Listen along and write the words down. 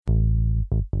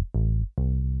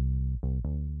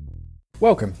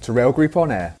Welcome to Rail Group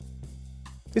On Air.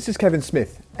 This is Kevin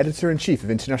Smith, Editor-in-Chief of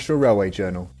International Railway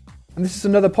Journal, and this is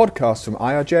another podcast from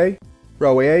IRJ,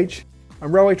 Railway Age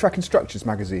and Railway Track and Structures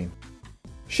magazine.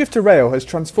 Shift2Rail has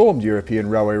transformed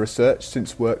European railway research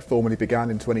since work formally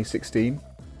began in 2016.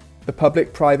 The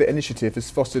public-private initiative has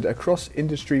fostered a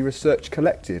cross-industry research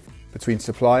collective between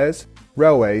suppliers,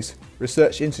 railways,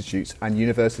 research institutes and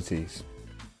universities.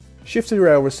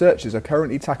 Shift2Rail researchers are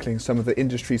currently tackling some of the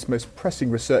industry's most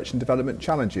pressing research and development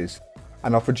challenges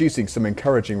and are producing some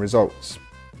encouraging results.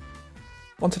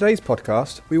 On today's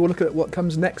podcast, we will look at what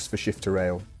comes next for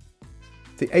Shift2Rail.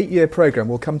 The 8-year programme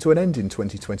will come to an end in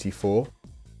 2024,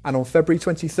 and on February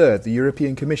 23rd, the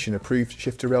European Commission approved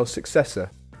Shift2Rail's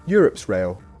successor, Europe's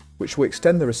Rail, which will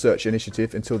extend the research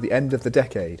initiative until the end of the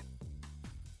decade.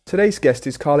 Today's guest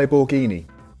is Carlo Borghini,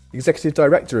 Executive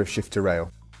Director of Shift2Rail.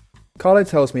 Carlo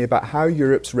tells me about how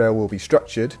Europe's Rail will be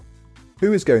structured,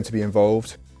 who is going to be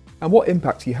involved, and what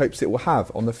impact he hopes it will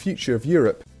have on the future of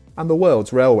Europe and the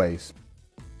world's railways.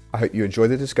 I hope you enjoy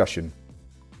the discussion.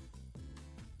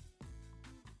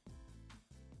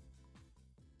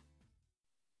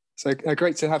 So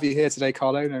great to have you here today,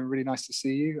 Carlo, and really nice to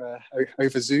see you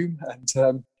over Zoom.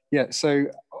 And so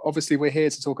obviously we're here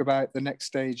to talk about the next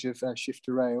stage of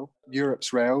Shift2Rail,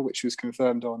 Europe's Rail, which was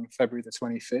confirmed on February the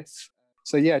 25th.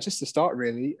 So just to start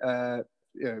really,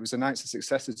 it was announced a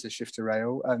successor to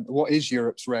Shift2Rail. And what is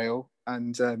Europe's Rail?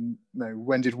 And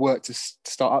when did work to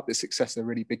start up this successor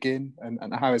really begin?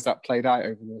 And how has that played out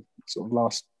over the sort of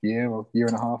last year or year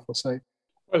and a half or so?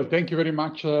 Well, thank you very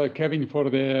much, Kevin, for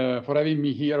having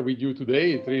me here with you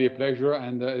today. It's really a pleasure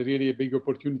and really a big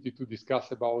opportunity to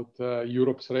discuss about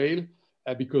Europe's Rail.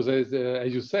 Because as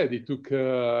you said, it took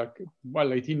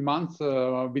 18 months,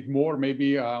 a bit more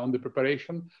maybe on the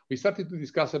preparation. We started to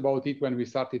discuss about it when we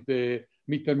started the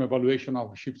midterm evaluation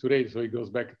of Shift2Rail, so it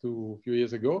goes back to a few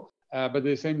years ago. But at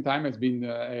the same time, it's been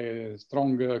a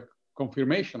strong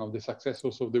confirmation of the success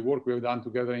also of the work we have done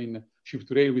together in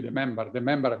Shift2Rail with the member. The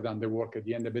member have done the work at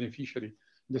the end, the beneficiary.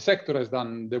 The sector has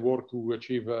done the work to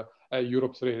achieve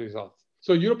Europe's Rail results.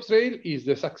 So Europe's Rail is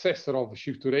the successor of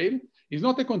Shift2Rail. It's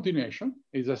not a continuation,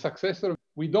 it's a successor.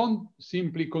 We don't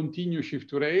simply continue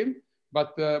Shift2Rail,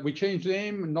 but we change the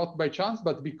name not by chance,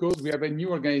 but because we have a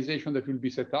new organization that will be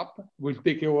set up. We'll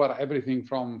take over everything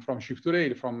from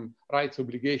Shift2Rail, from rights,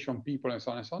 obligation, people, and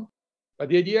so on and so on. But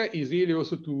the idea is really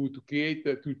also to create,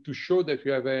 to show that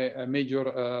we have a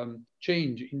major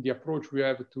change in the approach we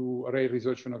have to rail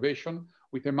research innovation,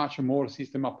 with a much more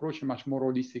system approach, a much more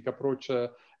holistic approach,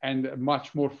 and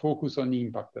much more focus on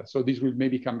impact. So this will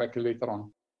maybe come back later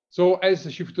on. So as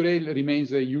Shift2Rail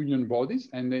remains a union bodies,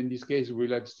 and in this case,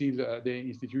 we'll have still the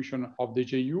institution of the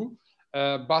JU,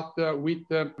 but with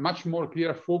much more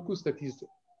clear focus that is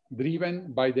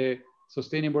driven by the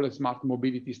Sustainable and Smart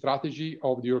Mobility Strategy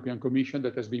of the European Commission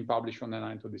that has been published on the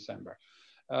 9th of December.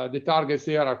 The targets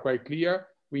there are quite clear.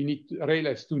 Rail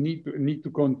has to need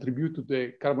to contribute to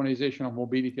the carbonization of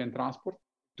mobility and transport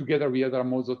together with other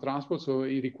modes of transport. So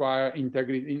it requires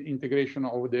integration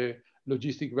of the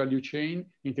logistic value chain,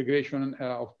 integration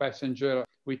of passenger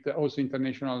with also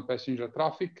international passenger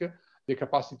traffic, the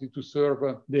capacity to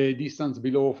serve the distance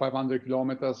below 500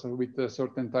 kilometers with a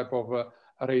certain type of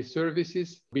rail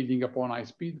services, building upon high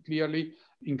speed clearly,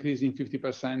 increasing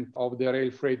 50% of the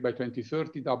rail freight by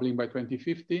 2030, doubling by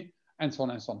 2050. And so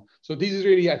on and so on. So this is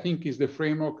really, I think, is the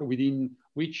framework within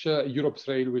which Europe's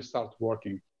Rail will start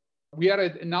working. We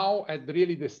are now at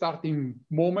really the starting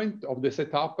moment of the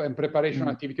setup and preparation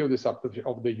activity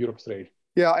of the Europe's Rail.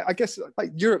 Yeah, I guess like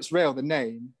Europe's Rail, the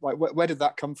name, like where did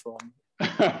that come from?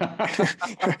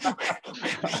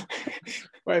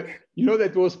 Well,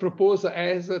 that was proposed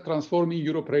as a transforming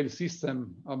Europe rail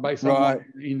system by someone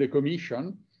in the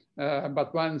Commission.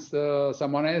 But once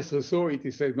someone else saw it,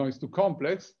 he said, no, it's too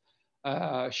complex.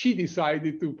 She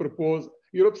decided to propose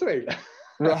Europe's Rail.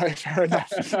 Right, fair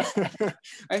enough.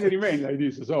 And it remained like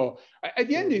this. So at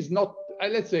the end is not,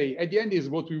 let's say, at the end is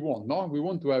what we want, no? We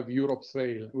want to have Europe's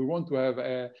Rail. We want to have,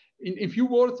 in few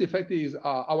words, the fact is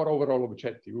our overall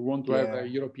objective. We want to have a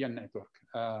European network.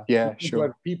 We want to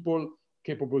have people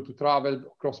capable to travel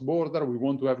cross border. We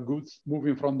want to have goods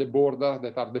moving from the border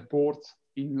that are the ports,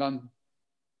 inland.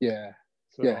 Yeah.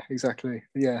 So, exactly.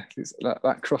 Yeah, it's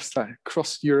that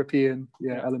cross-European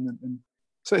element. And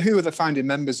so who are the founding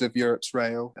members of Europe's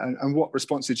Rail and what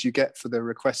response did you get for the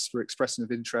requests for expression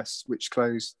of interest, which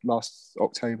closed last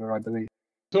October, I believe?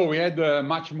 So we had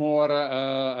much more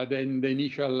than the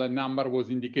initial number was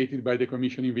indicated by the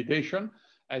Commission invitation,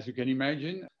 as you can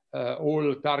imagine,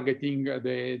 all targeting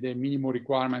the minimum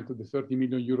requirement of the 30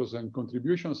 million euros in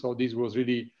contribution. So this was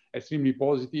really extremely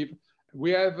positive.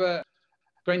 We have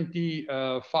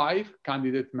 25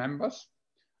 candidate members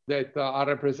that are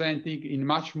representing in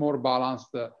much more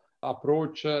balanced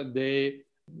approach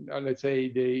let's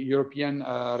say the European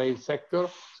rail sector.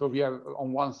 So we have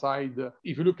on one side,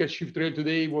 if you look at Shift Rail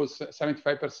today, it was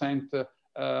 75%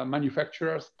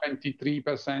 manufacturers,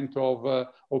 23% of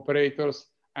operators,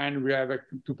 and we have a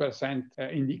 2%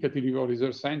 indicative or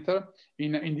research center.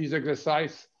 In this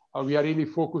exercise, we are really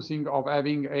focusing on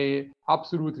having a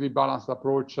absolutely balanced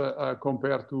approach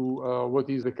compared to what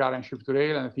is the current Shift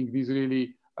Rail. And I think this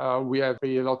really, we have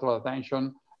paid a lot of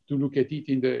attention to look at it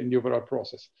in the overall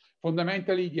process.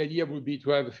 Fundamentally, the idea would be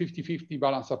to have a 50-50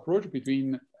 balance approach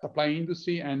between supply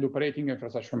industry and operating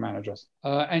infrastructure managers.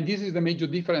 And this is the major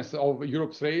difference of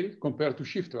Europe's rail compared to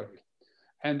Shift Rail.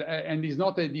 And it's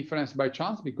not a difference by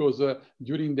chance, because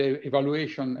during the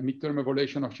midterm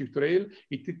evaluation of Shift Rail,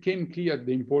 it became clear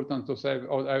the importance of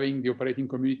having the operating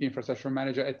community infrastructure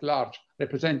manager at large,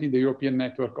 representing the European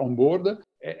network on board.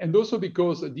 And also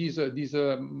because this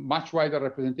much wider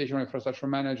representation of infrastructure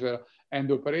manager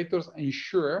and operators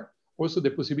ensure also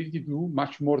the possibility to do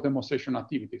much more demonstration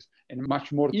activities and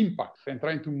much more impact and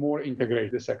trying to more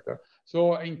integrate the sector.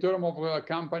 So in terms of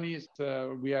companies,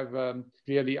 we have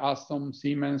clearly Alstom,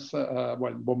 Siemens,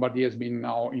 Bombardier has been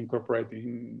now incorporated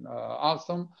in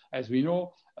Alstom, as we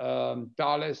know.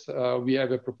 Thales, we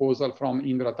have a proposal from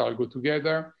Indra Talgo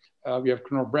together. We have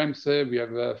Knorr-Bremse, we have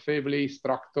Fevli,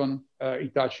 Strukton,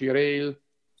 Hitachi Rail,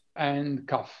 and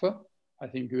CAF. I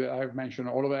think I've mentioned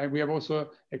all of that. We have also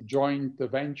a joint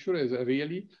venture,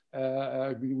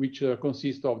 which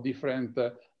consists of different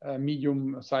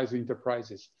medium-sized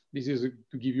enterprises. This is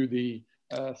to give you the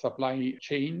supply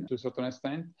chain to a certain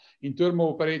extent. In terms of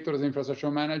operators,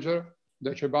 infrastructure manager,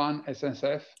 Deutsche Bahn,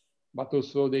 SNCF, but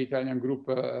also the Italian group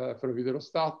Ferrovie dello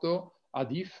Stato,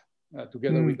 ADIF,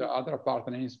 together with the other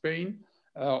partner in Spain,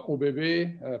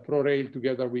 OBB, ProRail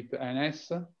together with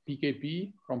NS,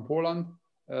 PKP from Poland,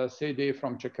 CD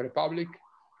from Czech Republic,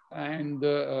 and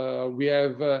we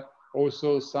have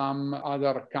also some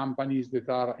other companies that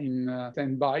are in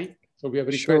standby. So we have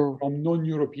requests from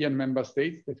non-European member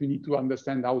states that we need to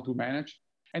understand how to manage.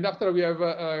 And after we have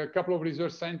a couple of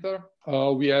research centers,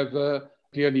 we have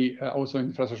clearly also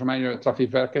infrastructure manager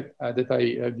Trafikverket that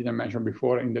I didn't mention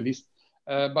before in the list.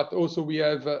 But also we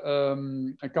have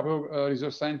a couple of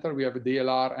research centers. We have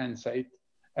DLR and SAIT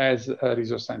as a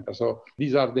research center. So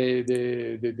these are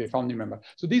the founding members.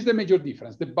 So this is the major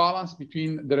difference, the balance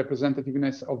between the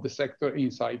representativeness of the sector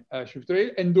inside Shift Rail,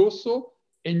 and also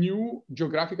a new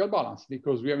geographical balance,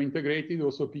 because we have integrated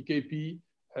also PKP,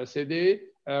 CD.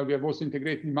 We have also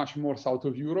integrated much more south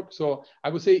of Europe. So I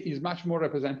would say it's much more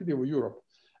representative of Europe.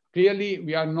 Clearly,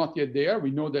 we are not yet there.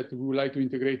 We know that we would like to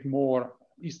integrate more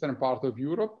eastern part of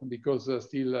Europe, because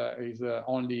still is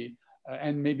only,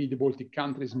 and maybe the Baltic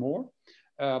countries more.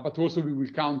 But also we will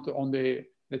count on the,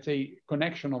 let's say,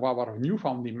 connection of our new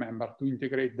founding member to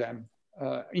integrate them.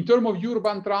 In terms of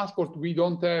urban transport, we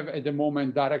don't have at the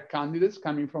moment direct candidates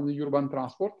coming from the urban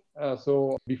transport.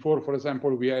 So before, for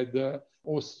example, we had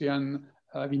Austrian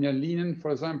Vignalinen,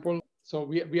 for example. So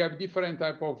we have different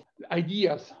type of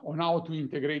ideas on how to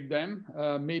integrate them,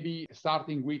 maybe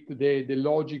starting with the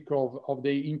logic of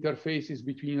the interfaces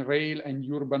between rail and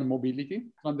urban mobility,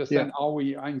 to understand how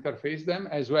we interface them,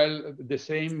 as well the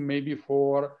same maybe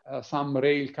for some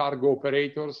rail cargo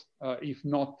operators, if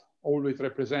not always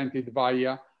represented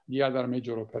via the other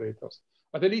major operators.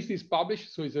 But at least it's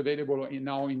published, so it's available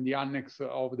now in the annex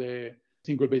of the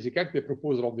Single Basic Act, the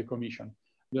proposal of the Commission.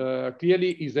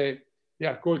 Clearly they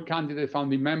are called candidate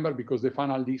founding member because the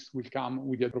final list will come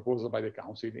with a proposal by the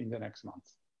Council in the next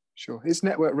month. Sure. Is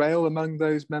Network Rail among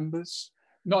those members?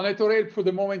 No, Network Rail for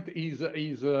the moment is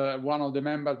one of the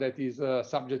members that is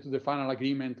subject to the final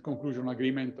agreement, conclusion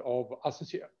agreement of,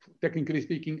 technically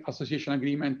speaking, association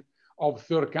agreement of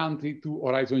third country to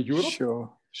Horizon Europe.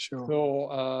 Sure. So,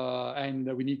 and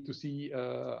we need to see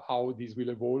how this will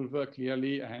evolve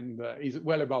clearly, and is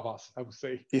well above us, I would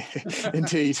say. Yeah,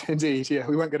 indeed. Yeah,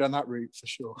 we won't go down that route for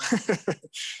sure.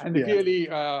 And clearly,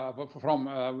 from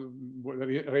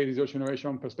rail research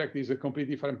innovation perspective, is a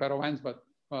completely different pair of hands, but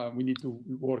we need to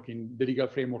work in the legal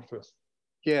framework first.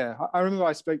 Yeah, I remember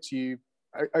I spoke to you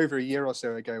over a year or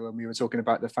so ago when we were talking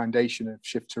about the foundation of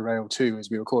Shift to Rail 2, as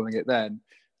we were calling it then.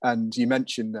 And you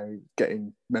mentioned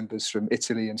getting members from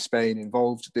Italy and Spain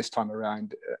involved this time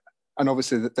around, and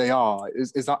obviously that they are.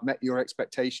 Is that met your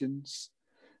expectations?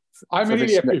 I'm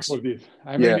really happy for this.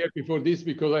 I'm really happy for this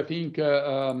because I think,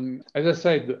 as I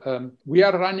said, we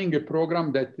are running a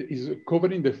program that is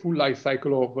covering the full life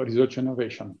cycle of research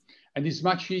innovation. And it's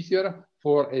much easier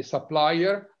for a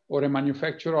supplier or a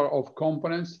manufacturer of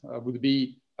components, would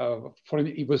be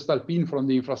voestalpine from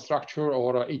the infrastructure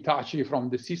or Hitachi from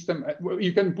the system.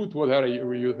 You can put whatever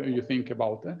you think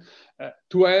about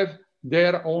to have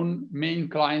their own main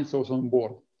clients also on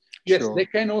board. Yes, Sure. they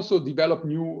can also develop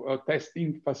new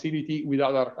testing facility with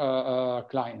other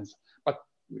clients, but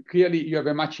clearly you have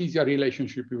a much easier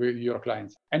relationship with your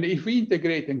clients. And if we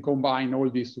integrate and combine all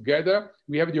this together,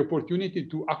 we have the opportunity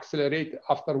to accelerate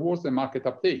afterwards the market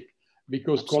uptake,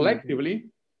 because Absolutely. collectively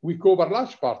we cover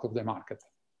large part of the market.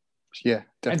 Yeah,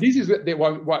 definitely. And this is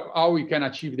how we can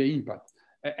achieve the impact.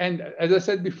 And as I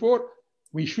said before,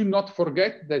 we should not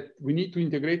forget that we need to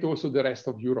integrate also the rest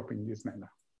of Europe in this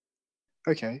manner.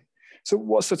 Okay. So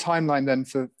what's the timeline then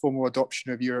for formal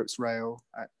adoption of Europe's rail?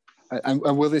 And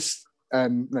will this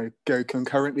go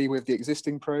concurrently with the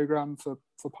existing program for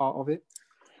part of it?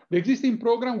 The existing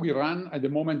program, we run at the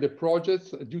moment the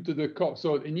projects due to the cost.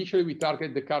 So initially we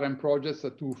target the current projects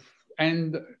to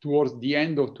end towards the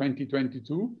end of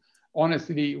 2022.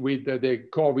 Honestly, with the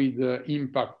COVID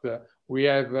impact, we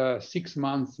have 6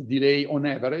 months delay on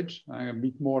average, a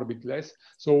bit more, a bit less.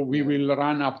 So we will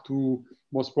run up to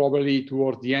most probably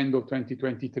towards the end of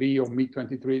 2023 or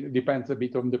mid-23, depends a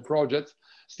bit on the projects.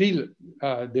 Still,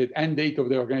 the end date of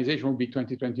the organization will be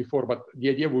 2024, but the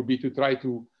idea would be to try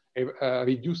to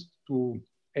reduce to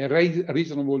a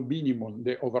reasonable minimum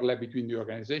the overlap between the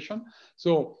organization.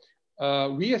 So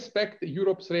we expect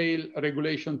Europe's rail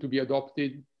regulation to be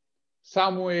adopted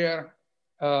somewhere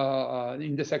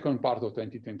in the second part of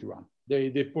 2021.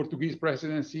 The Portuguese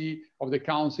presidency of the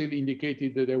council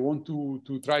indicated that they want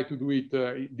to try to do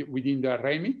it within their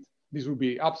remit. This would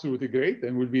be absolutely great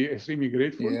and we'll be extremely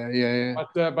grateful. Yeah.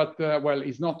 But well,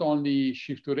 it's not only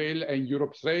Shift to Rail and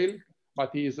Europe's rail,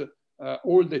 but is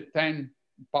all the 10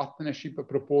 partnership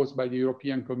proposed by the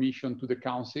European Commission to the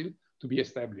Council to be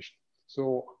established.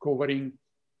 So covering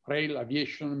rail,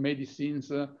 aviation,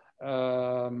 medicines,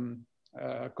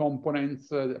 components,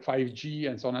 5G,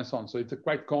 and so on and so on. So it's a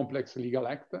quite complex legal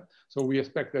act. So we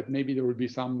expect that maybe there will be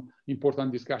some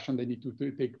important discussion that need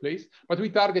to take place. But we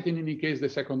target in any case the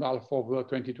second half of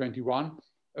 2021,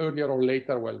 earlier or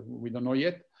later, well, we don't know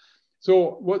yet.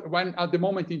 So when at the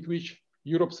moment in which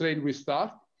Europe's rail will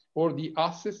start, or the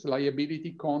assets,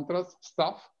 liability, contracts,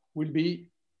 stuff will be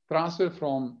transferred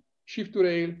from Shift to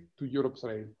Rail to Europe's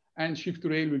rail, and Shift to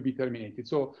Rail will be terminated.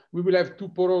 So we will have two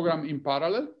programs in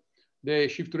parallel. The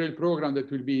Shift to Rail program that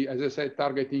will be, as I said,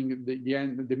 targeting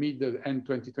the mid-end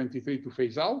 2023 to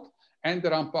phase out, and the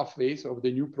ramp-up phase of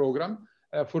the new program,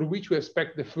 for which we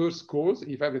expect the first calls,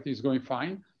 if everything is going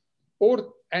fine,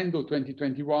 or end of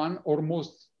 2021, or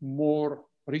more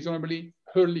reasonably,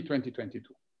 early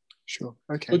 2022. Sure.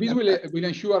 Okay. So this will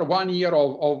ensure 1 year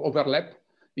of overlap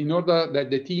in order that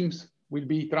the teams will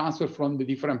be transferred from the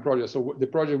different projects. So the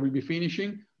project will be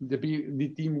finishing, the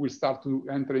team will start to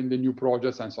enter in the new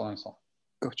projects and so on and so on.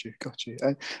 Got you.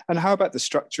 And how about the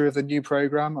structure of the new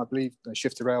program? I believe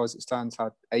Shift to Rail as it stands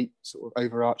had 8 sort of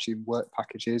overarching work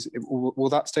packages. Will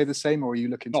that stay the same, or are you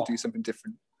looking to do something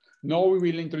different? No, we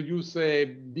will introduce a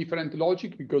different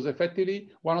logic, because effectively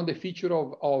one of the features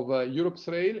of Europe's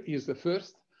rail is the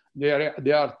first, there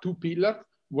are 2 pillars,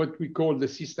 what we call the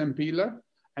system pillar,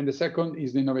 and the second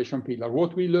is the innovation pillar.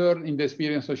 What we learn in the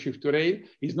experience of Shift to Rail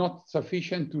is not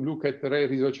sufficient to look at rail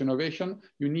research innovation.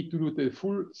 You need to look at the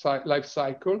full life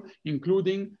cycle,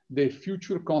 including the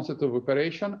future concept of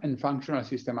operation and functional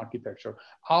system architecture.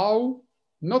 How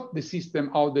the system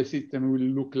will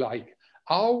look like,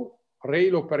 how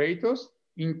rail operators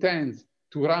intend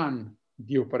to run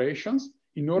the operations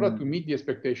in order to meet the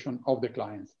expectation of the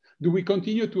clients. Do we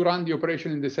continue to run the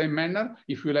operation in the same manner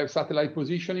if we'll have satellite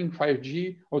positioning,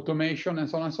 5G, automation, and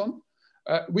so on and so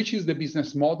on? Which is the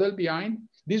business model behind?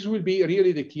 This will be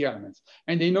really the key elements.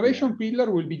 And the innovation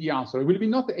pillar will be the answer. It will be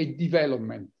not a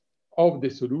development of the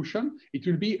solution. It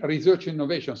will be research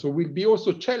innovation. So we'll be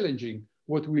also challenging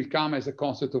what will come as a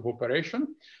concept of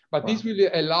operation. But this will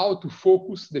allow to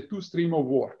focus the 2 streams of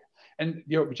work. And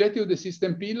the objective of the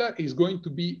system pillar is going to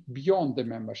be beyond the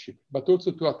membership, but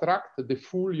also to attract the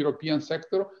full European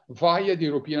sector via the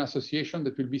European Association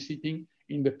that will be sitting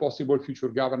in the possible future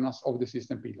governance of the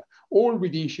system pillar. All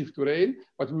within Shift to Rail,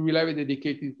 but we will have a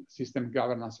dedicated system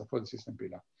governance for the system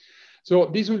pillar. So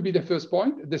this will be the first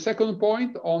point. The second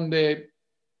point on the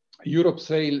Europe's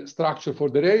rail structure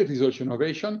for the rail research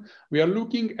innovation, we are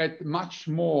looking at much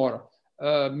more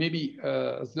maybe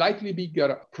slightly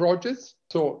bigger projects.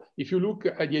 So if you look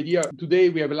at the idea, today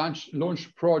we have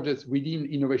launched projects within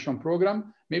innovation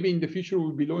program. Maybe in the future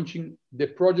we'll be launching, the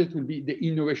project will be the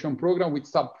innovation program with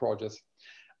sub-projects,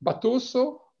 but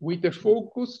also with a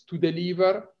focus to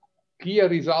deliver clear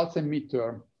results and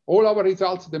midterm. All our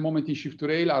results at the moment in Shift to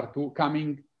Rail are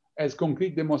coming as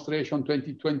concrete demonstration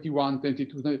 2021,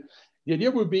 2022. The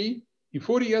idea would be in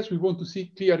 4 years, we want to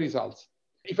see clear results.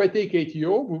 If I take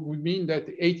ATO, it would mean that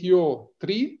ATO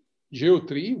 3, GEO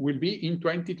 3 will be in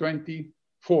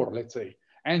 2024, let's say.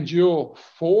 And GEO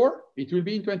 4, it will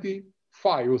be in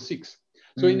 25 or 6.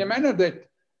 So in a manner that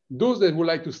those that would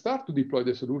like to start to deploy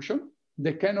the solution,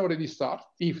 they can already start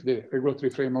if the regulatory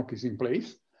framework is in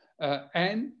place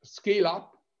and scale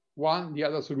up when the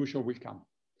other solution will come.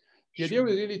 The idea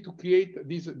is really to create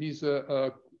this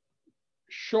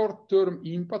short-term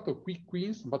impact of quick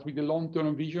wins, but with a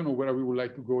long-term vision of where we would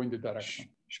like to go in the direction.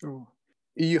 Sure.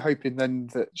 Are you hoping then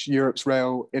that Europe's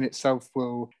rail in itself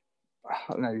will, I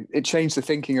don't know, it changed the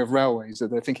thinking of railways,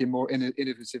 that they're thinking more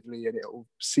innovatively and it will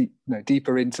seep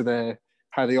deeper into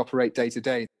how they operate day to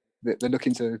day? That they're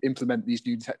looking to implement these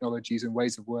new technologies and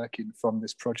ways of working from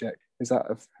this project. Is that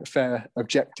a fair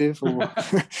objective? Or?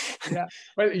 Yeah,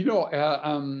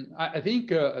 well, I think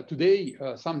today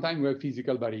sometimes we have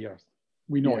physical barriers.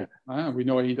 We know it. We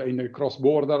know it in the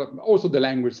cross-border. Also, the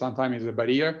language sometimes is a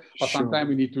barrier, but sometimes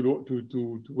we need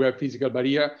to have physical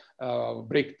barrier,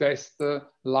 brake test,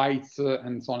 lights,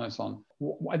 and so on and so on.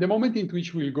 At the moment in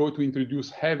which we'll go to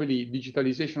introduce heavily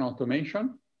digitalization and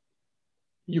automation,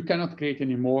 you cannot create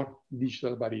any more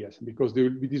digital barriers because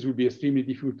this will be extremely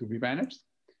difficult to be managed.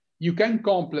 You can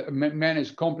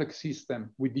manage complex systems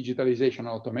with digitalization and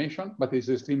automation, but it's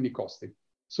extremely costly.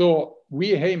 So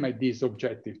we aim at this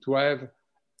objective to have,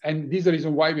 and this is the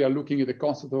reason why we are looking at the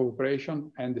concept of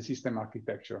operation and the system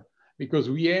architecture, because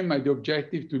we aim at the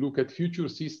objective to look at future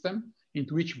systems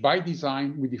into which by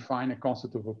design we define a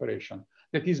concept of operation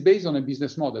that is based on a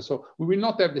business model. So we will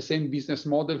not have the same business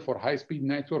model for high-speed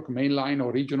network, mainline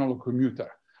or regional or commuter.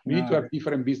 We need to have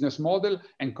different business model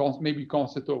and maybe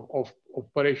concept of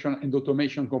operation and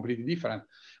automation completely different.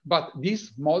 But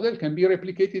this model can be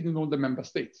replicated in all the member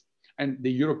states. And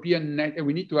the European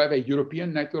we need to have a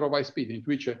European network of high speed in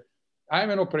which I'm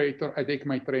an operator, I take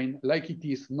my train like it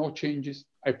is, no changes,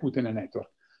 I put in a network.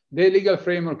 The legal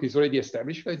framework is already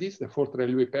established by this. The fourth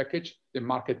railway package, the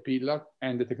market pillar,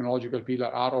 and the technological pillar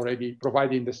are already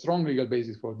providing the strong legal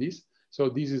basis for this. So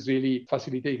this is really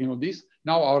facilitating all this.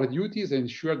 Now our duty is to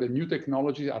ensure that new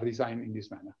technologies are designed in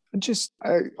this manner. And just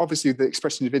obviously the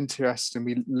expression of interest, and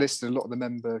we listed a lot of the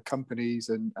member companies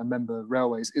and member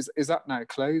railways. Is that now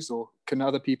closed, or can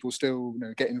other people still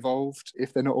get involved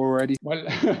if they're not already? Well,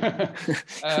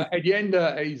 at the end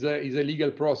is a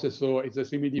legal process, so it's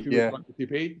extremely difficult to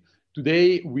anticipate.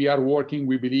 Today we are working,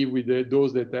 we believe, with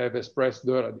those that have expressed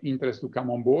their interest to come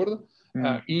on board.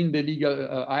 In the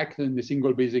legal act and the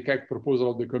single basic act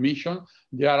proposal of the commission,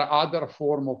 there are other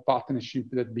forms of partnership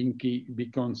that be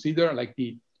considered, like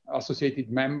the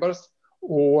associated members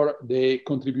or the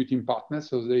contributing partners.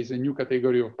 So there is a new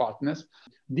category of partners.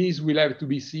 These will have to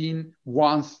be seen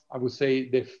once, I would say,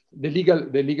 the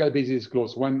legal basis is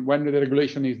closed. When the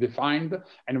regulation is defined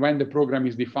and when the program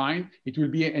is defined, it will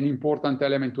be an important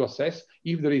element to assess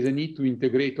if there is a need to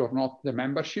integrate or not the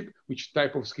membership, which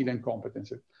type of skill and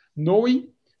competency. Knowing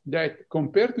that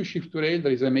compared to Shift2Rail,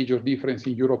 there is a major difference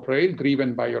in Europe Rail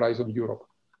driven by Horizon Europe.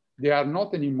 There are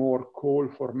not anymore call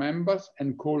for members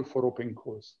and call for open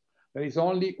calls. There is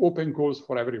only open calls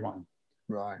for everyone.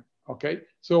 Right. Okay.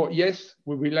 So yes,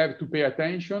 we will have to pay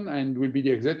attention and will be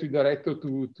the executive director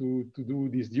to do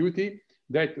this duty,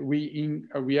 that we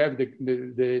have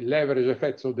the leverage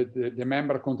effect, so that the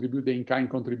member contribute the in-kind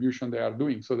contribution they are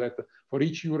doing, so that for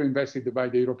each euro invested by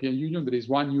the European Union, there is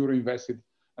 €1 invested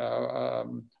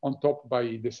on top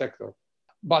by the sector.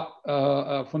 But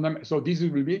so this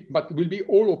will be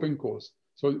all open calls.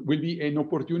 So it will be an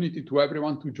opportunity to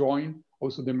everyone to join,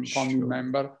 also the founding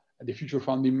member, the future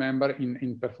founding member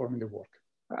in performing the work.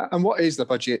 And what is the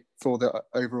budget for the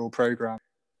overall program?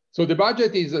 So the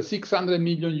budget is 600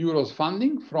 million euros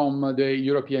funding from the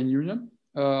European Union,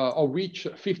 of which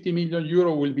 50 million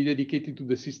euro will be dedicated to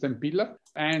the system pillar.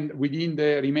 And within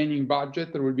the remaining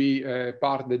budget, there will be a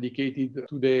part dedicated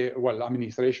to the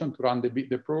administration to run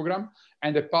the program,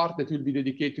 and a part that will be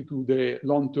dedicated to the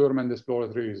long-term and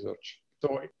exploratory research.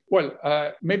 So,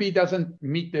 maybe it doesn't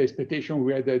meet the expectation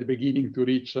we had at the beginning to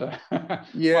reach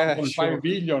 1.5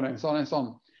 billion and so on and so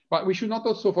on. But we should not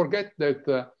also forget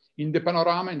that in the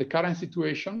panorama, in the current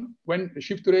situation, when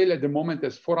Shift2Rail at the moment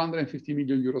has 450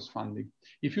 million euros funding,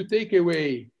 if you take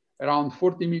away around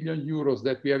 40 million euros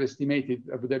that we have estimated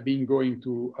would have been going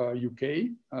to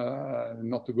UK,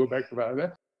 not to go back to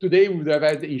that, today we would have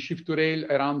had in Shift2Rail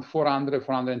around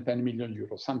 410 million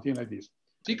euros, something like this.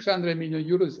 600 million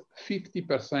euros,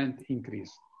 50%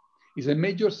 increase. Is a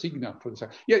major signal for the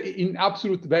sector. Yeah, in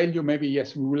absolute value, maybe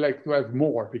yes, we would like to have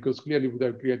more because clearly we would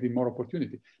have created more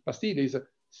opportunity. But still,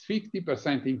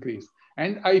 50% increase.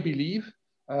 And I believe,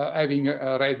 having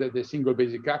read the Single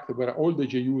Basic Act, where all the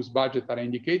JU's budget are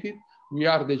indicated, we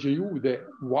are the JU with the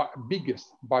biggest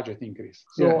budget increase.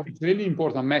 So it's really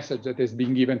important message that has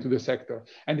been given to the sector.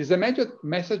 And it's a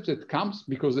message that comes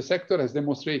because the sector has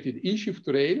demonstrated in Shift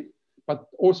to Rail, but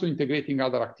also integrating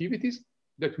other activities,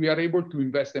 that we are able to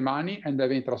invest the money and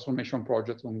having transformation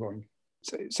projects ongoing.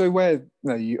 So where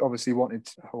you obviously wanted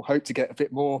or hoped to get a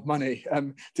bit more money,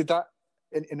 did that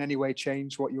in any way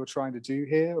change what you're trying to do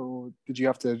here, or did you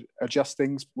have to adjust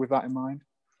things with that in mind?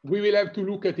 We will have to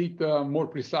look at it more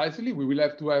precisely. We will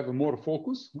have to have more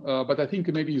focus, but I think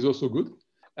maybe it's also good.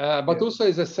 Also,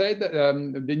 as I said,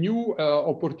 the new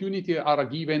opportunity are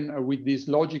given with this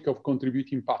logic of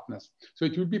contributing partners. So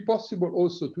it will be possible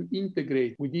also to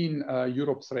integrate within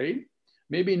Europe's rail,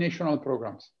 maybe national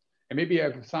programs, and maybe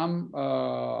have some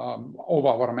of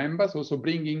our members also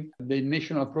bringing the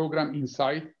national program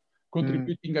inside,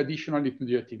 contributing additionally to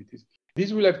the activities.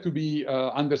 This will have to be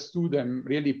understood and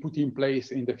really put in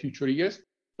place in the future years.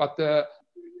 But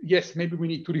yes, maybe we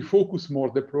need to refocus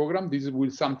more the program. This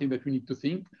is something that we need to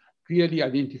think, clearly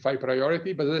identify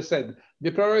priority. But as I said,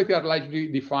 the priority are largely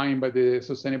defined by the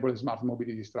sustainable and smart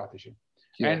mobility strategy.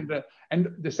 Yeah.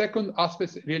 And the second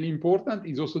aspect, really important,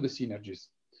 is also the synergies.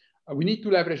 We need to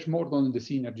leverage more on the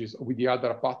synergies with the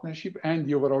other partnership and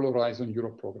the overall Horizon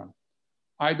Europe program.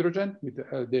 Hydrogen, with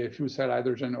the fuel cell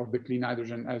hydrogen or the clean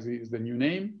hydrogen as is the new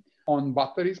name, on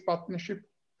batteries partnership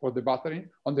for the battery,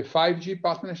 on the 5G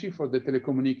partnership for the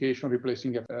telecommunication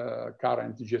replacing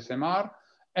current GSMR,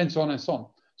 and so on and so on.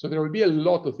 So there will be a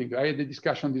lot of things. I had a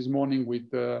discussion this morning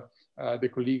with the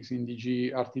colleagues in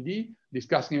DG RTD,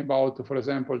 discussing about, for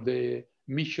example, the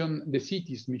mission, the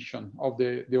cities mission of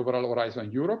the overall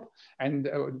Horizon Europe. And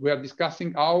we are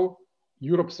discussing how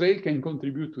Europe's rail can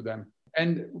contribute to them.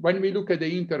 And when we look at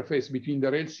the interface between the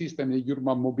rail system and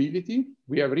urban mobility,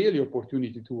 we have really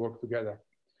opportunity to work together.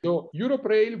 So Europe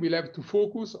Rail will have to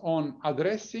focus on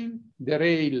addressing the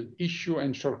rail issue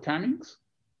and shortcomings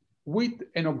with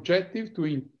an objective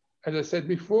to, as I said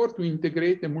before, to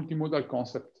integrate the multimodal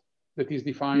concept that is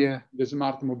defined in the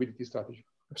smart mobility strategy.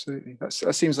 Absolutely. That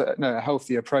seems like a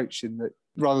healthy approach, in that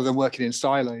rather than working in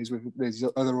silos with these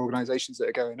other organisations that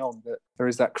are going on, that there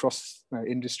is that cross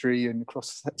industry and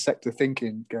cross sector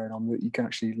thinking going on, that you can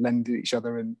actually lend to each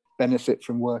other and benefit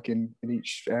from working in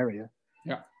each area.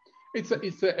 Yeah, it's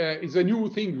a new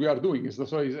thing we are doing.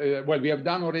 Well, we have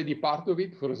done already part of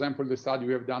it. For example, the study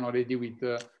we have done already with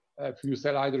fuel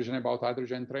cell hydrogen, about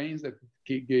hydrogen trains, that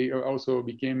also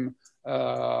became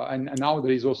and now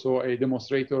there is also a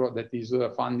demonstrator that is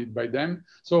funded by them.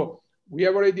 So we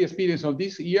have already experienced on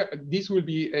this year. This will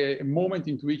be a moment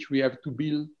into which we have to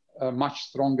build much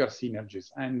stronger synergies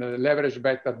and leverage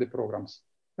better the programs.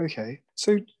 Okay,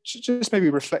 so just maybe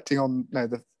reflecting on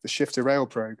the Shift to Rail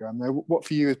program, what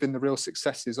for you has been the real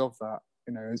successes of that?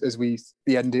 As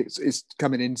the end is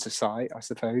coming into sight, I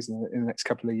suppose, in the next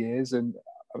couple of years. And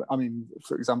I mean,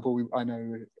 for example, I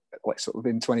know, like sort of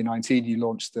in 2019, you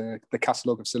launched the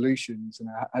catalogue of solutions. And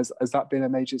has that been a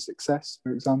major success,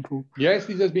 for example? Yes,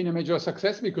 this has been a major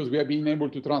success because we have been able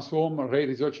to transform rail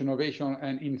research innovation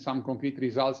and in some concrete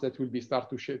results that will start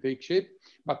to take shape.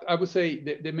 But I would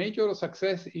say the major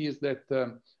success is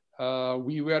that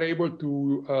we were able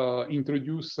to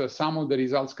introduce some of the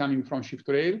results coming from Shift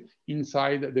Rail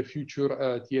inside the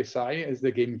future TSI as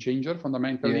the game changer,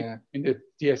 fundamentally, in the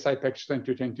TSI Package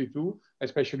 2022,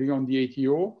 especially on the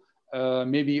ATO,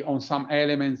 maybe on some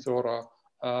elements or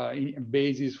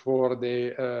basis for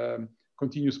the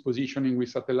continuous positioning with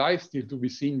satellites, still to be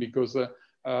seen because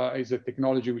it's a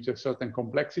technology with a certain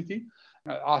complexity.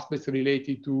 Aspects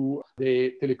related to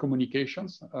the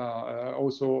telecommunications,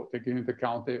 also taking into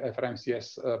account the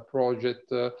FRMCS project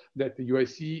that the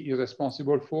UIC is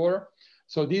responsible for.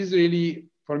 So this really,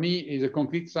 for me, is a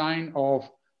concrete sign of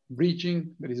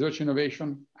bridging the research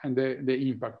innovation and the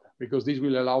impact, because this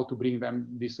will allow to bring them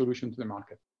this solution to the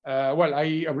market. Well,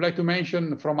 I would like to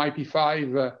mention from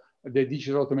IP5 the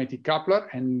digital automatic coupler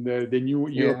and the new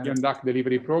European DAC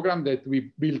delivery program that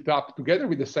we built up together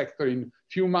with the sector in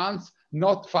few months,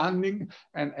 not funding,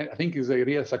 and I think is a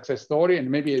real success story and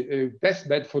maybe a test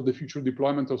bed for the future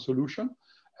deployment of solution.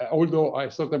 Although at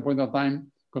a certain point in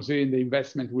time, considering the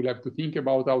investment, we'll have to think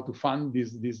about how to fund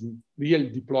this real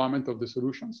deployment of the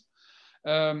solutions.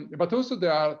 But also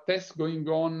there are tests going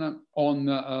on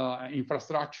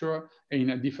infrastructure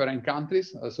in different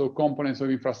countries. So components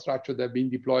of infrastructure that have been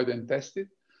deployed and tested.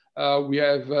 We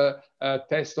have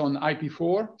tests on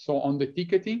IP4, so on the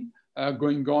ticketing,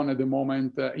 going on at the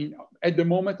moment.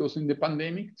 Also in the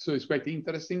pandemic, so it's quite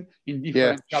interesting in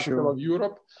different capitals of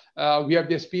Europe. We have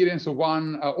the experience of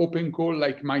one open call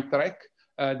like MyTrack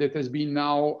that has been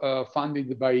now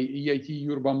funded by EIT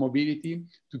Urban Mobility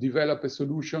to develop a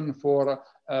solution for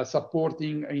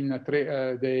supporting in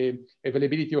the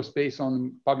availability of space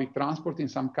on public transport in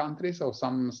some countries or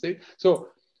some states. So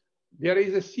there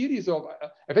is a series of,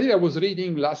 I was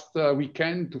reading last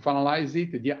weekend to finalize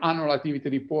it, the annual activity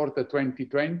report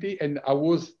 2020, and I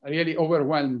was really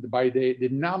overwhelmed by the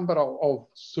number of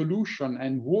solutions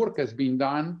and work has been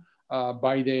done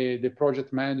by the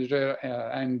project manager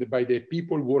and by the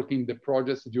people working the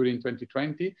projects during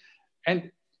 2020. And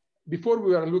before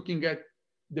we were looking at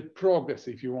the progress,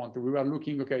 if you want, we were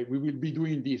looking, okay, we will be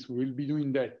doing this, we will be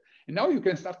doing that. And now you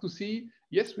can start to see,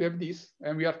 yes, we have this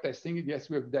and we are testing it. Yes,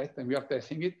 we have that and we are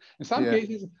testing it. In some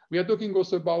cases, we are talking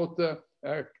also about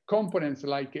components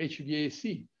like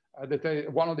HVAC, that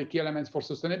are one of the key elements for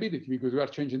sustainability because we are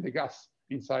changing the gas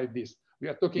inside this. We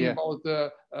are talking about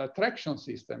traction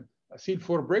system,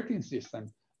 seal-for braking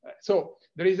system. So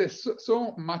there is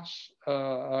so much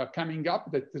coming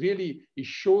up that really it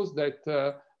shows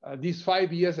that these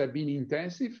 5 years have been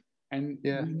intensive and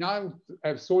we now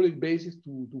have solid basis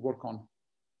to work on.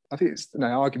 I think it's an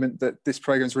argument that this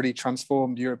program's really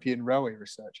transformed European railway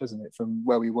research, hasn't it? From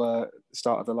where we were at the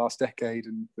start of the last decade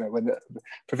and when the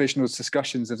provisional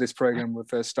discussions of this program were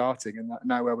first starting, and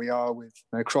now where we are with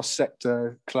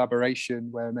cross-sector collaboration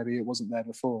where maybe it wasn't there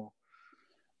before.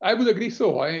 I would agree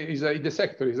so. It's the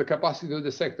sector, it's the capacity of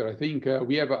the sector. I think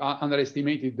we have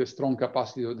underestimated the strong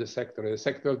capacity of the sector, a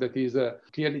sector that is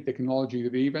clearly technology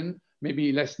driven,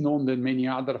 maybe less known than many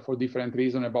other for different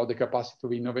reasons about the capacity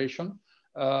of innovation.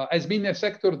 Has been a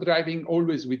sector driving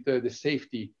always with the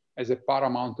safety as a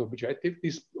paramount objective.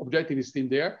 This objective is still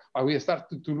there. We have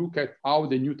started to look at how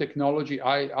the new technology,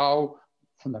 how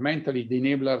fundamentally the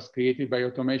enablers created by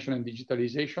automation and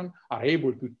digitalization are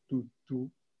able to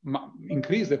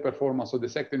increase the performance of the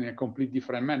sector in a completely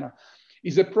different manner.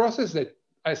 It's a process that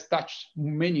has touched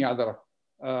many other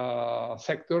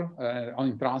sectors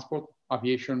on transport,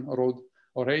 aviation, road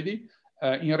already.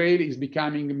 In rail is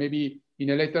becoming maybe in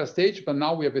a later stage, but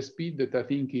now we have a speed that I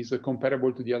think is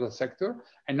comparable to the other sector.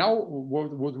 And now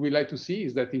what we like to see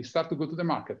is that it start to go to the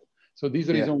market. So this is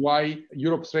the reason why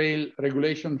Europe's rail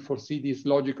regulation foresee this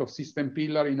logic of system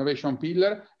pillar, innovation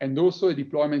pillar, and also a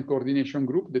deployment coordination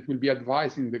group that will be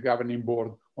advising the governing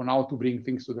board on how to bring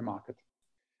things to the market.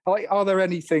 Are there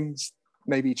any things,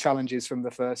 maybe challenges from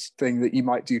the first thing that you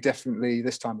might do differently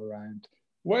this time around?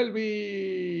 Well,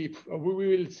 we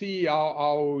will see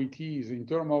how it is in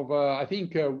terms of, I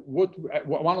think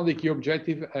one of the key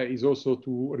objectives is also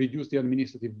to reduce the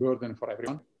administrative burden for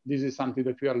everyone. This is something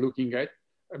that we are looking at,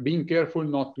 being careful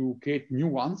not to create new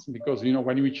ones because,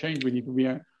 when we change, we need to be,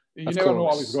 you never know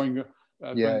how it's going up.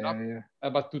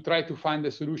 But to try to find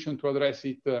a solution to address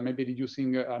it, maybe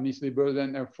reducing administrative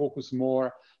burden and focus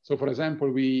more. So for example,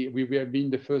 we have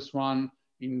been the first one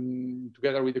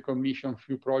together with the Commission,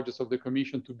 few projects of the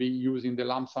Commission to be using the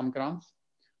lump sum grants.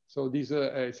 So this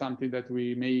is something that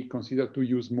we may consider to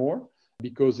use more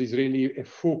because it's really a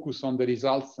focus on the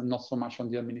results and not so much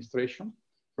on the administration.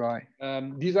 Right.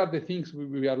 These are the things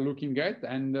we are looking at,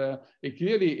 and it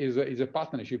clearly is a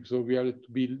partnership. So we are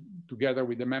to be together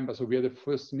with the members. So we had the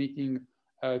first meeting,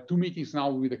 2 meetings now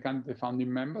with the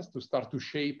founding members to start to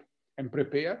shape and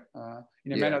prepare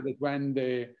in a manner that when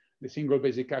the Single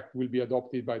Basic Act will be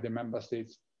adopted by the member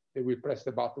states, they will press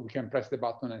the button. We can press the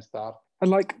button and start.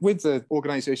 And like with the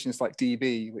organisations like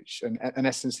DB, and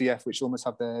SNCF, which almost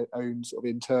have their own sort of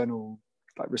internal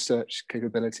like research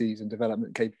capabilities and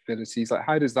development capabilities, like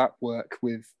how does that work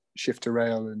with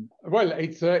Shift2Rail? And well,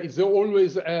 it's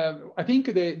always I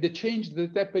think the change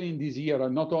that's happening this year,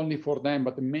 not only for them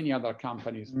but many other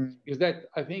companies, is that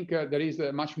I think there is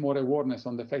much more awareness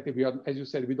on the fact that we are, as you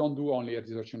said, we don't do only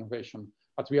research innovation,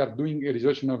 but we are doing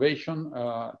research innovation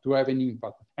to have an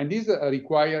impact. And this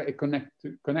require a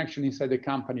connection inside the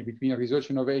company between research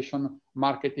innovation,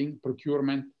 marketing,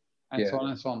 procurement, and so on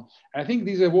and so on. And I think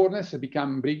this awareness has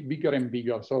become bigger and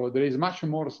bigger. So there is much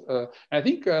more. I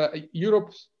think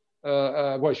Europe's,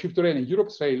 Shift2Rail and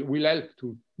Europe's rail will help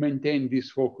to maintain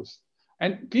this focus.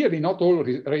 And clearly, not all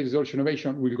research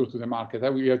innovation will go to the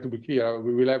market. We have to be clear.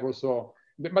 We will have also,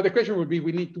 but the question would be,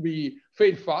 we need to be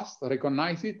fail fast,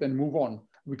 recognize it, and move on.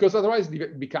 Because otherwise,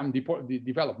 the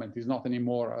development is not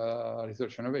anymore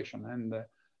research innovation.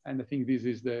 And I think this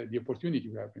is the opportunity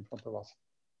we have in front of us.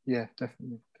 Yeah,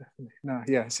 definitely. No,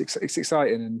 yeah, it's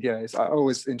exciting, and I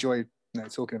always enjoy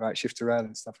talking about Shift2Rail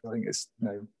and stuff. I think it's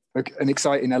an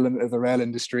exciting element of the rail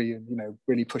industry, and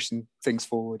really pushing things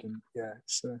forward. And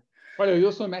it's Well, there's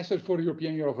also a message for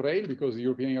European Year of Rail, because the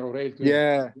European Year of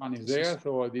Rail one is there.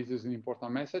 So this is an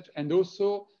important message. And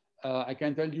also, I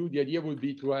can tell you the idea would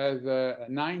be to have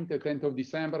 9th and 10th of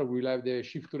December, we'll have the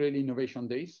Shift to Rail Innovation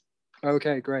Days.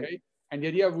 Okay, great. Okay? And the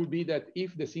idea would be that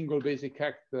if the Single Basic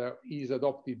Act is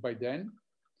adopted by then,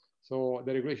 so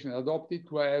the regulation is adopted,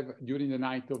 to have during the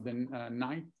night of the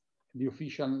 9th, the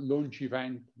official launch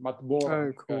event, but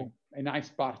more a nice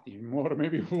party,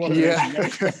 maybe more. Yeah,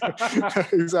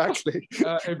 exactly.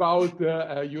 About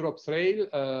Europe's rail,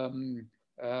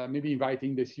 maybe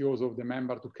inviting the CEOs of the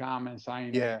member to come and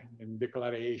sign a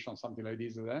declaration, something like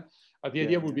this. But the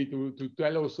idea would be to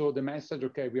tell also the message,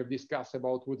 okay, we have discussed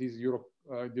about what is Europe,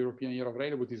 the European Year of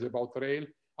Rail, what is about rail,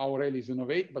 how rail is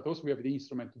innovate, but also we have the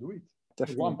instrument to do it.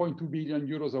 1.2 billion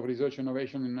euros of research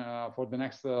innovation for the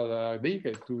next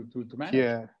decade to manage.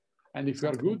 Yeah. And if we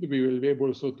are good, we will be able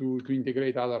also to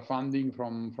integrate other funding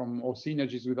from or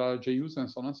synergies with other JUs and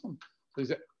so on and so on.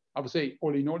 So I would say,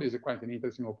 all in all, is quite an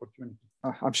interesting opportunity.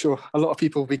 I'm sure a lot of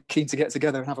people will be keen to get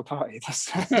together and have a party. It's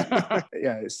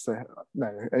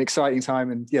an exciting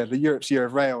time. And the Europe's Year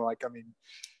of Rail,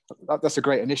 that's a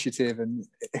great initiative, and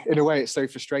in a way it's so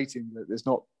frustrating that there's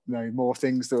not more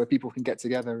things that where people can get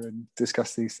together and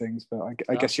discuss these things, but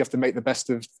I guess you have to make the best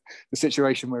of the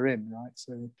situation we're in, right?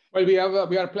 So we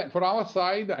are for our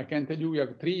side, I can tell you we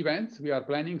have 3 events we are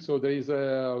planning. So there is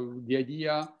the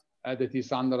idea that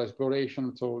is under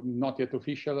exploration, so not yet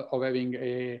official, of having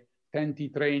a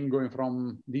 10T train going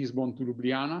from Lisbon to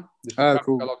Ljubljana, the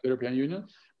capital of the European Union.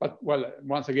 But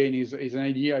once again, is an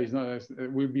idea. Is not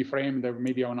will be framed and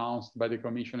maybe announced by the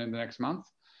Commission in the next month.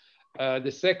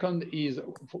 The second is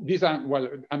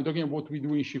I'm talking about what we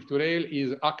do in Shift to Rail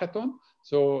is hackathon.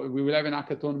 So we will have an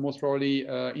hackathon most probably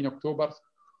in October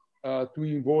to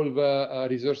involve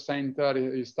research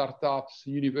center, startups,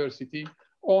 university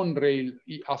on rail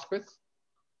aspects.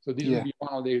 So this will be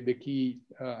one of the key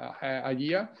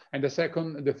idea. And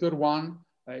the third one,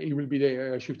 it will be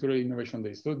the Shift to Rail Innovation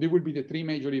Days. So there will be the 3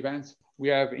 major events we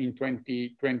have in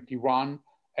 2021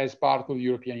 as part of the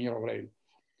European Year of Rail.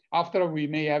 After, we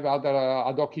may have other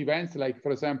ad hoc events, like,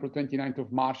 for example, 29th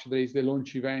of March, there is the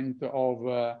launch event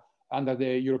of under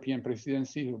the European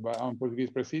presidency, on Portuguese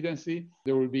presidency.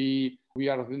 There will be, we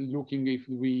are looking if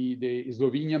the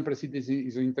Slovenian presidency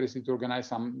is interested to organize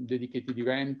some dedicated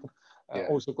event,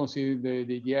 also consider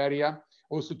the area,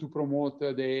 also to promote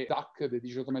the DAC, the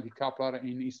Digital Automatic Coupler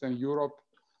in Eastern Europe.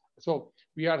 So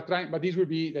we are trying, but this will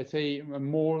be, let's say,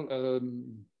 more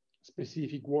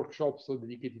specific workshops or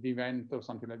dedicated event or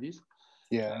something like this.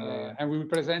 And we will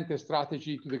present a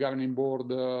strategy to the governing board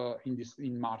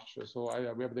in March. So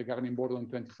we have the governing board on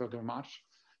 23rd of March.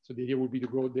 So the idea would be to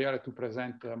go there to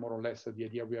present more or less the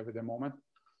idea we have at the moment.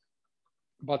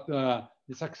 But the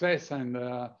success and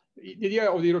the idea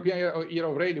of the European Year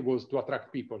of Rail was to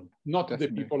attract people, not the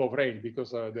people of rail,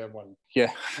 because they're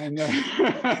And,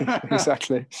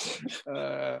 exactly.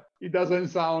 It doesn't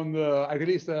sound, at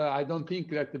least I don't think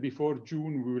that before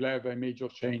June we will have a major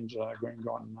change going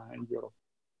on in Europe.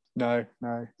 No.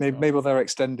 Maybe they'll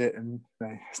extend it, and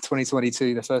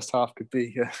 2022, the first half could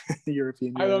be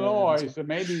European. I don't know.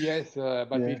 Maybe yes,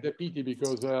 but it's a pity,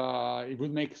 because it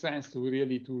would make sense to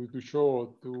really to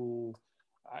show to.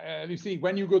 You see,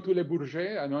 when you go to Le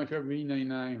Bourget, I don't know if you've been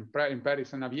in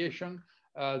Paris and aviation.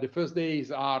 The first days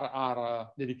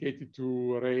are dedicated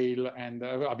to rail and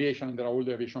aviation, and there are all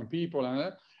the aviation people,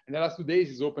 and the last 2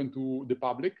 days is open to the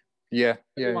public.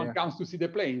 Everyone comes to see the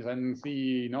planes and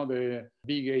see, the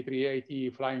big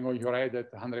A380 flying on your head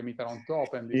at 100 meters on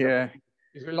top, and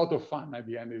it's a lot of fun at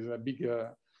the end. It's a big,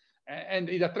 and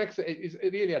it's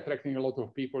really attracting a lot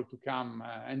of people to come.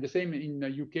 And the same in the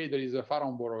UK, there is a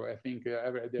Farnborough, I think.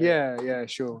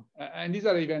 Sure. And these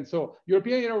are events. So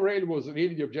European Year of Rail was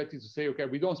really the objective to say, okay,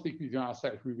 we don't speak with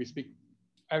ourselves, we speak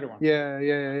everyone.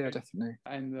 Definitely.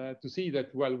 And to see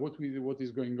that, what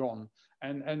is going on,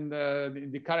 and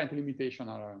the current limitations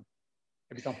are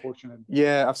a bit unfortunate.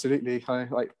 Yeah, absolutely.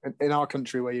 Like in our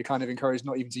country, where you're kind of encouraged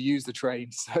not even to use the train,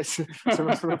 so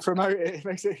to promote it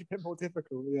makes it a bit more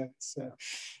difficult.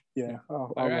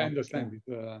 I understand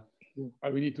it.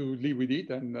 We need to live with it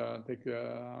and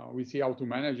we see how to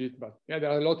manage it. But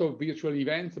there are a lot of virtual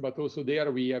events, but also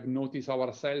there we have noticed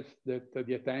ourselves that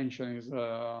the attention is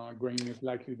going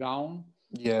slightly down.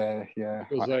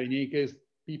 Because in any case,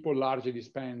 people largely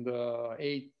spend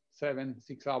 8, 7,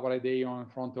 6 hours a day in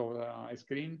front of a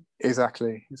screen.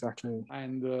 Exactly.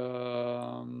 And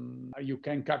you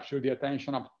can capture the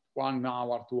attention up 1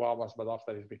 hour, 2 hours, but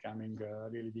after it's becoming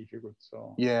really difficult.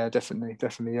 So definitely.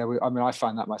 I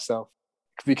find that myself,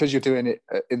 because you're doing it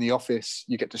in the office.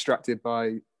 You get distracted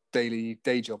by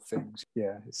day job things.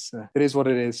 Yeah, it is what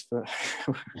it is. But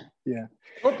yeah.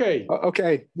 Okay.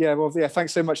 Okay. Yeah. Well, yeah.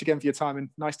 Thanks so much again for your time, and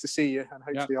nice to see you. And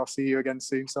hopefully, I'll see you again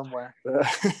soon somewhere.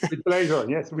 With pleasure.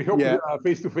 Yes, we hope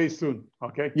face to face soon.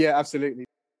 Okay. Yeah, absolutely.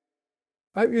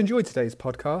 I hope you enjoyed today's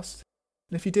podcast,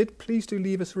 and if you did, please do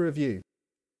leave us a review.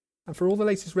 And for all the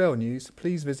latest rail news,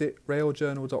 please visit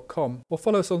railjournal.com or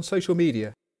follow us on social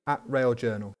media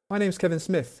 @railjournal. My name's Kevin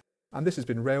Smith, and this has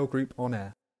been Rail Group On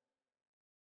Air.